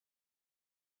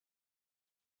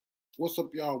What's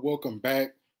up, y'all? Welcome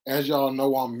back. As y'all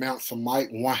know, I'm Manson Mike,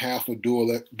 one half of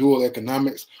Dual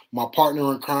Economics. My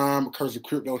partner in crime, Curse of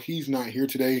Crypto, he's not here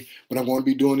today, but I'm going to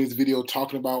be doing this video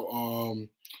talking about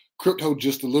crypto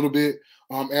just a little bit.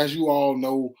 As you all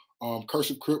know,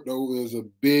 Curse of Crypto is a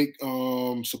big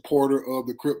supporter of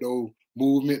the crypto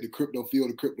movement, the crypto field,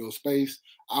 the crypto space.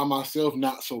 I myself,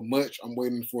 not so much. I'm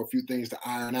waiting for a few things to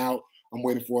iron out. I'm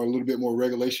waiting for a little bit more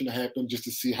regulation to happen just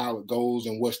to see how it goes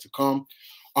and what's to come.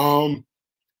 Um,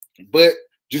 but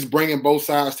just bringing both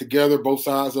sides together, both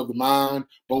sides of the mind,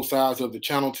 both sides of the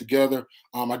channel together.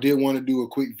 I did want to do a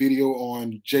quick video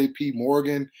on JP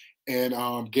Morgan and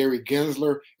Gary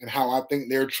Gensler and how I think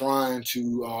they're trying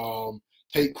to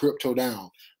take crypto down.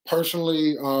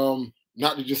 Personally,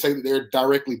 not to just say that they're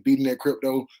directly beating that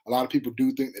crypto. A lot of people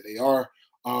do think that they are.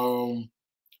 All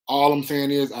I'm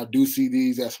saying is I do see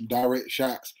these as some direct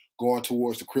shots going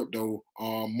towards the crypto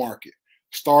market.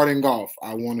 Starting off,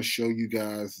 I want to show you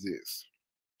guys this.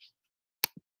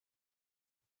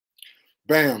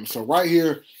 Bam. So right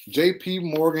here,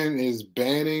 JP Morgan is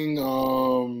banning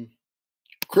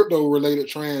crypto-related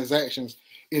transactions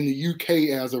in the UK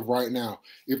as of right now.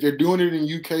 If they're doing it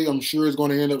in UK, I'm sure it's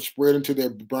going to end up spreading to their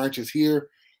branches here.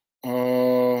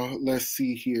 Let's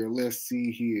see here.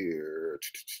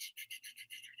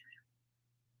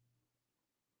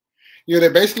 Yeah,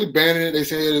 they're basically banning it. They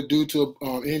say it's due to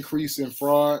increase in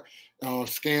fraud,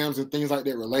 scams, and things like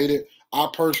that related. I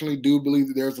personally do believe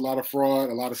that there's a lot of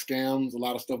fraud, a lot of scams, a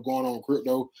lot of stuff going on in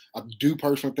crypto. I do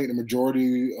personally think the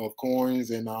majority of coins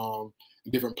and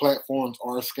different platforms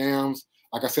are scams.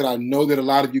 Like I said, I know that a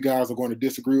lot of you guys are going to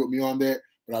disagree with me on that,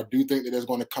 but I do think that it's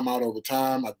going to come out over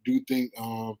time. I do think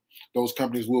those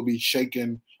companies will be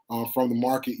shaken from the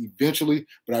market eventually,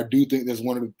 but I do think that's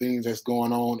one of the things that's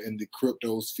going on in the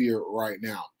crypto sphere right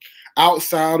now.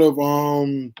 Outside of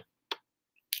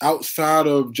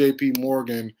JP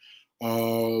Morgan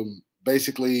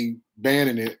basically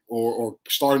banning it or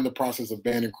starting the process of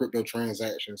banning crypto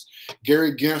transactions,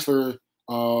 Gary Gensler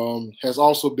has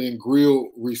also been grilled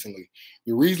recently.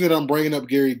 The reason that I'm bringing up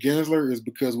Gary Gensler is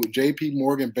because with JP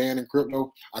Morgan banning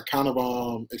crypto, I kind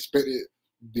of expected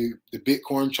the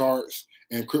Bitcoin charts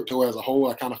and crypto as a whole.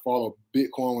 I kind of follow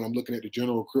Bitcoin when I'm looking at the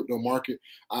general crypto market.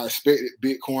 I expected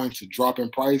Bitcoin to drop in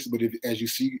price, but as you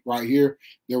see right here,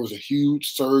 there was a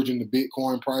huge surge in the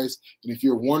Bitcoin price. And if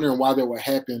you're wondering why that would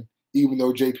happen, even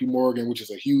though JP Morgan, which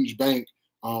is a huge bank,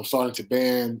 starting to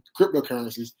ban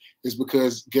cryptocurrencies, is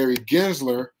because Gary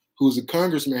Gensler, who's a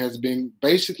congressman, has been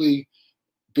basically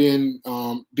being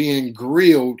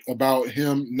grilled about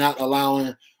him not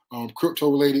allowing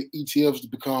crypto-related ETFs to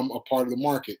become a part of the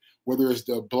market, whether it's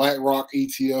the BlackRock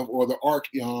ETF or the ARK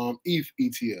ETH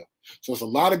ETF. So it's a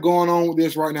lot of going on with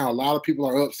this right now. A lot of people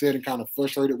are upset and kind of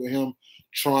frustrated with him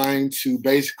trying to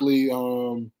basically,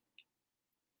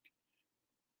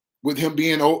 with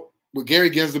Gary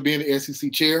Gensler being the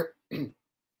SEC chair, a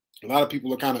lot of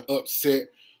people are kind of upset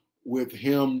with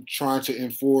him trying to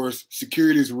enforce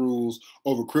securities rules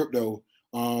over crypto,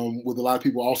 with a lot of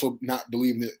people also not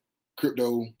believing that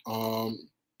crypto,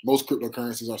 most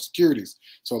cryptocurrencies are securities.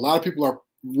 So a lot of people are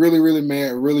really, really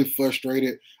mad, really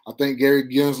frustrated. I think Gary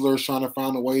Gensler is trying to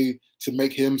find a way to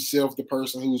make himself the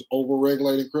person who's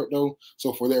over-regulating crypto.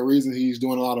 So for that reason, he's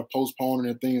doing a lot of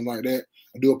postponing and things like that.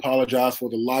 I do apologize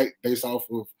for the light based off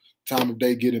of time of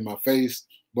day getting in my face.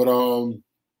 But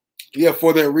yeah,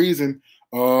 for that reason,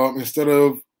 instead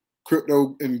of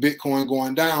crypto and Bitcoin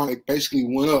going down, it basically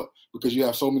went up because you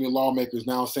have so many lawmakers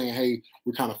now saying, hey,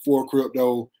 we're kind of for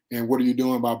crypto, and what are you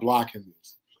doing by blocking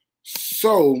this?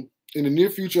 So in the near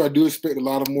future, I do expect a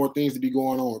lot of more things to be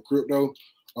going on with crypto.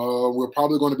 We're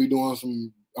probably going to be doing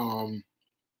some,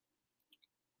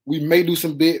 we may do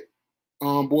some Ben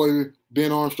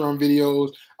Armstrong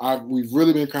videos. We've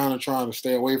really been kind of trying to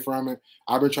stay away from it.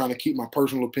 I've been trying to keep my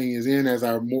personal opinions in as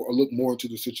I look more into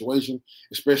the situation,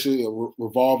 especially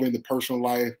revolving the personal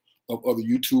life of other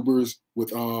YouTubers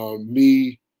with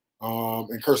me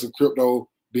and Curse of Crypto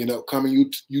being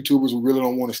upcoming YouTubers. We really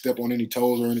don't want to step on any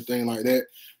toes or anything like that.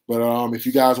 But if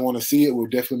you guys want to see it, we'll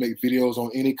definitely make videos on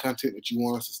any content that you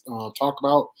want us to talk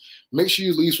about. Make sure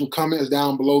you leave some comments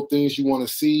down below, things you want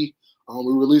to see.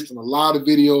 We're releasing a lot of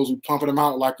videos. We're pumping them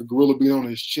out like a gorilla beat on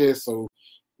his chest. So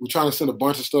we're trying to send a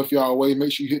bunch of stuff y'all way.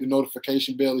 Make sure you hit the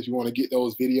notification bell if you want to get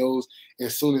those videos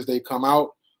as soon as they come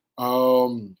out.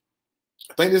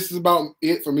 I think this is about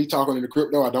it for me talking into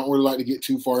crypto. I don't really like to get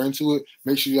too far into it.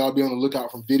 Make sure y'all be on the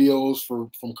lookout for videos from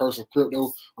Curse of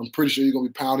Crypto. I'm pretty sure he's going to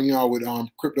be pounding y'all with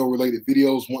crypto-related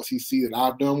videos once he sees that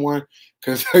I've done one,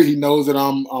 because he knows that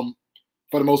I'm,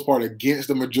 for the most part, against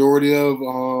the majority of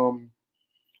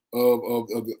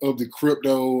the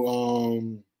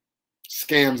crypto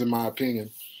scams, in my opinion.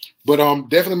 But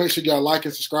definitely make sure y'all like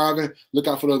and subscribing. Look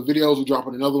out for those videos. We're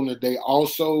dropping another one today.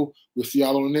 Also, we'll see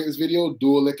y'all on the next video.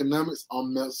 Dual Economics.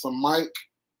 I'm Nelson Mike.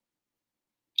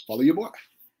 Follow your boy.